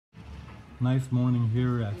Nice morning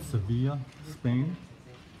here at Sevilla, Spain,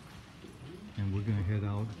 and we're gonna head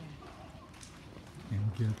out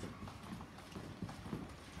and get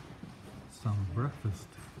some breakfast.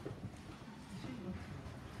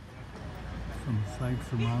 Some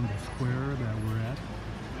sights around the square that we're at.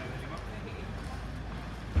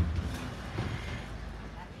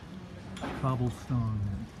 Cobblestone.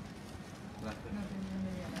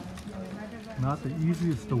 Not the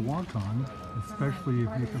easiest to walk on, especially if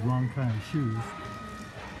you get the wrong kind of shoes.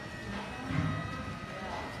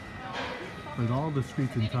 But all the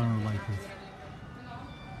streets in town are like this.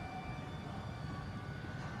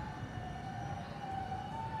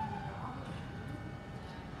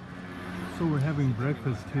 So we're having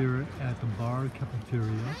breakfast here at the bar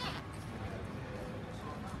cafeteria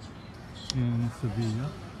in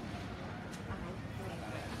Sevilla.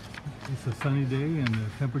 It's a sunny day and the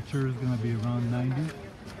temperature is going to be around 90,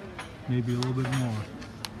 maybe a little bit more.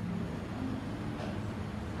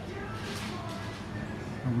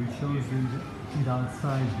 And we chose to eat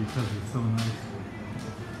outside because it's so nice.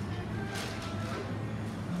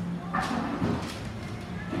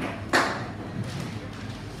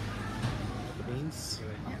 Beans.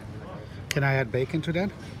 Can I add bacon to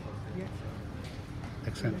that? Yeah.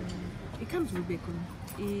 Excellent. It comes with bacon.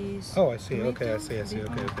 Oh, I see. Okay, I see. Okay.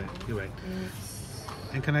 You're right.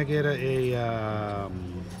 And can I get a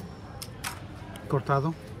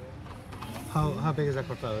cortado? How big is that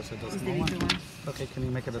cortado? Is it a small one? Okay, can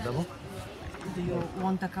you make it a double? Do you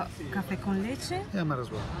want a café con leche? Yeah, might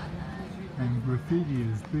as well. And graffiti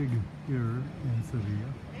is big here in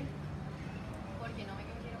Sevilla.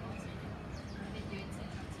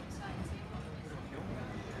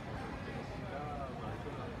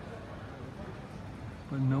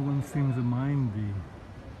 But no one seems to mind the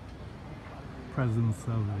presence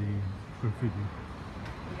of the graffiti.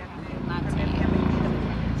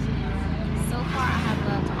 So far I have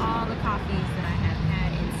loved all the coffees that I have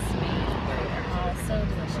had in Spain. So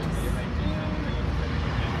delicious.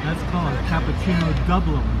 That's called cappuccino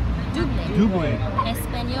double. Double.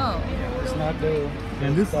 Espanol. It's not the.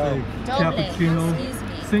 And this is a cappuccino Excuse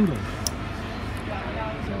me. single.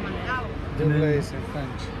 Double is in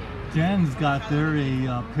French. Jan's got there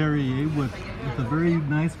a Perrier with a very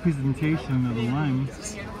nice presentation of the lime.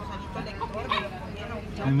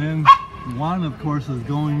 And then Juan, of course, is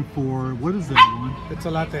going for, what is that one? It's a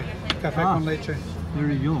latte. Café con leche. There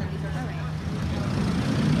you go.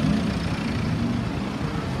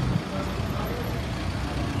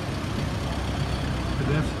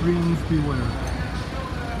 Pedestrians beware.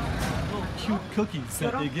 Little cute cookies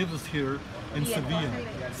that they give us here in Sevilla,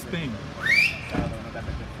 Spain.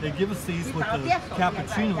 They give us these with the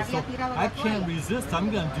cappuccino, so I can't resist. I'm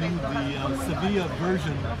going to do the Sevilla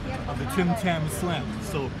version of the Tim Tam Slam.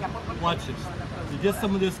 So watch this. You get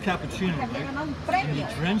some of this cappuccino, right? And you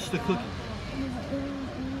drench the cookie.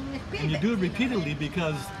 And you do it repeatedly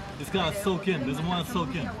because it's got to soak in. It doesn't want to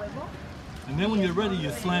soak in. And then when you're ready, you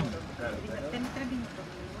slam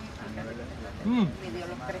it.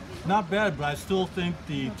 Not bad, but I still think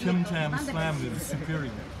the Tim Tam Slam is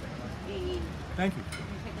superior. Thank you.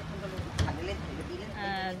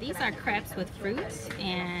 These are crepes with fruits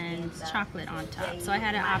and chocolate on top. So I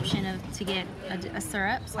had an option to get a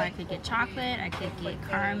syrup, so I could get chocolate, I could get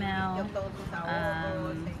caramel,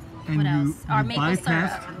 what else? Or maple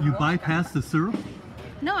syrup. You bypassed the syrup?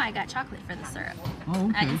 No, I got chocolate for the syrup. Oh,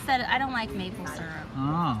 okay. I don't like maple syrup.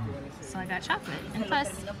 Ah. So I got chocolate. And plus,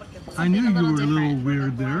 I knew you were different. a little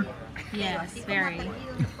weird there. Yes, very.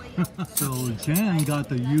 So Jan got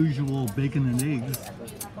the usual bacon and eggs.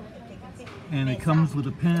 And it comes with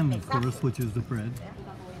a pan, of course, which is the bread.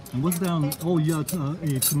 And what's down? Oh yeah, a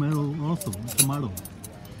tomato also. Tomato.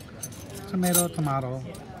 Tomato.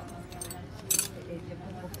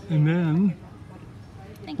 And then,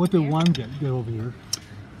 what did Juan get over here?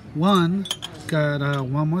 One got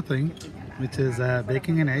one more thing, which is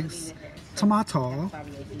bacon and eggs, tomato,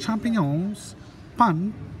 champignons,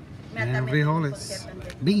 pan, and frijoles,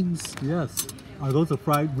 beans. Yes. Are those the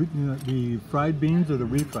fried beans or the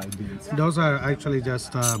refried beans? Those are actually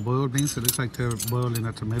just boiled beans. It looks like they're boiled in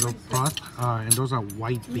a tomato broth, and those are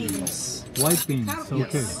white beans. White beans,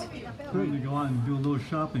 okay. Yes. Great, we go on and do a little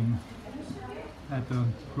shopping at the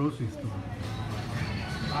grocery store.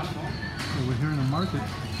 So we're here in the market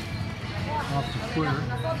off the square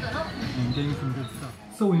and getting some good stuff.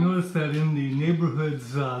 So we noticed that in the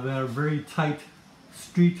neighborhoods that are very tight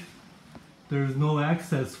street, there's no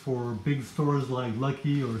access for big stores like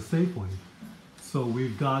Lucky or Safeway. So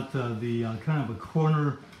we've got the kind of a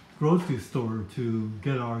corner grocery store to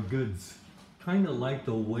get our goods. Kind of like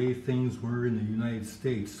the way things were in the United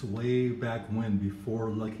States way back when,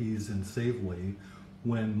 before Lucky's and Safeway,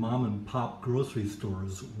 when mom and pop grocery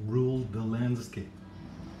stores ruled the landscape.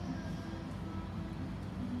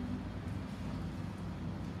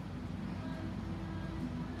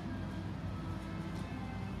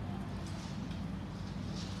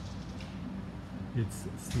 It's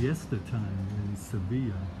siesta time in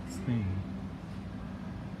Sevilla, Spain.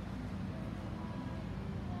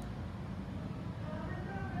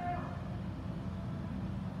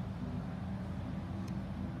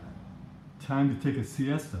 Time to take a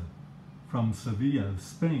siesta from Sevilla,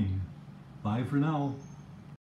 Spain. Bye for now.